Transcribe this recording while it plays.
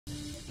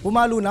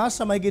Pumalo na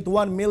sa mahigit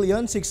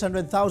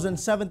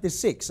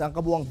 1,600,076 ang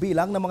kabuuang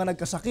bilang ng mga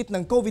nagkasakit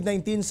ng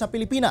COVID-19 sa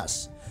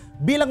Pilipinas.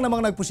 Bilang ng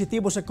mga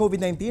nagpositibo sa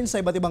COVID-19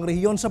 sa iba't ibang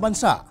rehiyon sa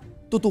bansa.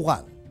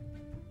 Tutukan.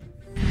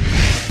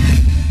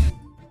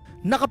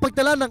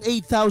 Nakapagtala ng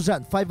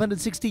 8,560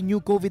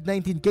 new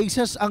COVID-19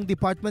 cases ang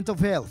Department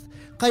of Health,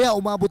 kaya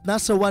umabot na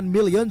sa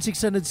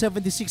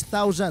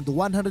 1,676,156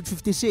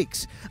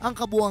 ang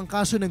kabuuang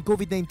kaso ng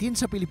COVID-19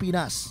 sa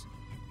Pilipinas.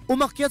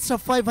 Umakyat sa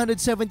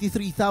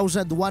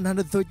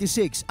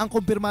 573,136 ang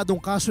kumpirmadong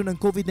kaso ng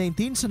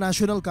COVID-19 sa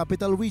National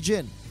Capital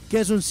Region.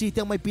 Quezon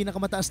City ang may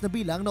pinakamataas na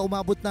bilang na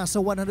umabot na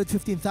sa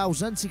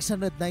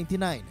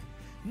 115,699,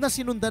 na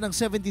sinundan ng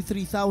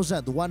 73,113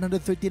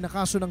 na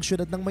kaso ng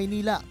siyudad ng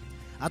Maynila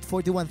at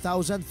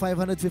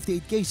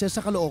 41,558 cases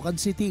sa Caloocan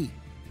City.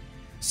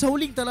 Sa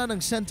huling tala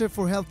ng Center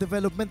for Health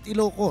Development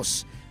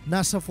Ilocos,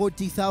 nasa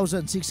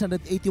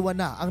 40,681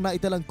 na ang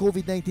naitalang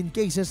COVID-19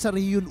 cases sa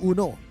Rehiyon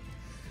 1,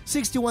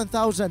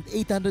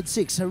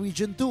 61,806 sa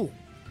Region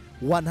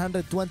 2,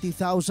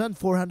 120,451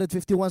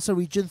 sa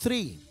Region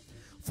 3,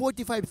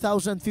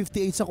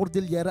 45,058 sa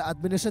Cordillera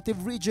Administrative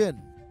Region.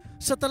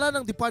 Sa tala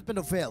ng Department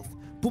of Health,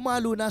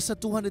 pumalo na sa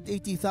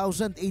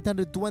 280,826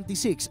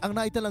 ang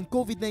naitalang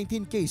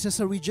COVID-19 cases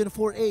sa Region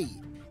 4A,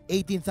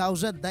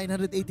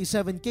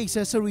 18,987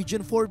 cases sa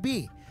Region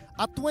 4B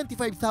at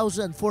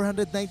 25,497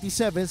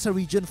 sa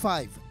Region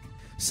 5.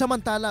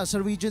 Samantala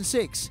sa Region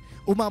 6,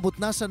 umabot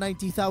na sa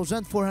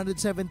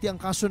 90,470 ang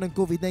kaso ng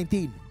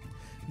COVID-19,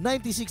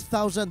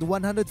 96,155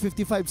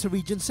 sa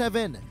Region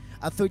 7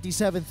 at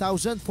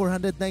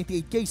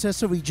 37,498 cases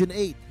sa Region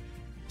 8.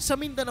 Sa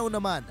Mindanao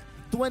naman,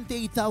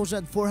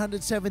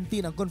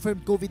 28,417 ang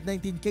confirmed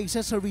COVID-19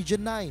 cases sa Region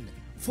 9,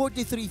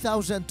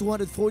 43,246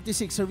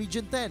 sa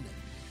Region 10,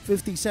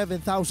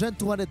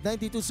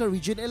 57,292 sa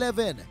Region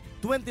 11,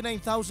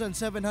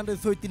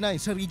 29,739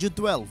 sa Region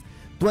 12,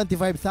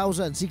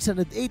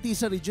 25,680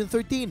 sa Region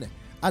 13,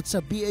 at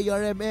sa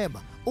BARMM,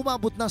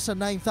 umabot na sa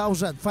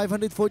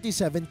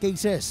 9,547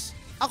 cases.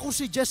 Ako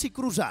si Jesse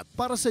Cruzat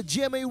para sa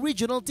GMA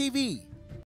Regional TV.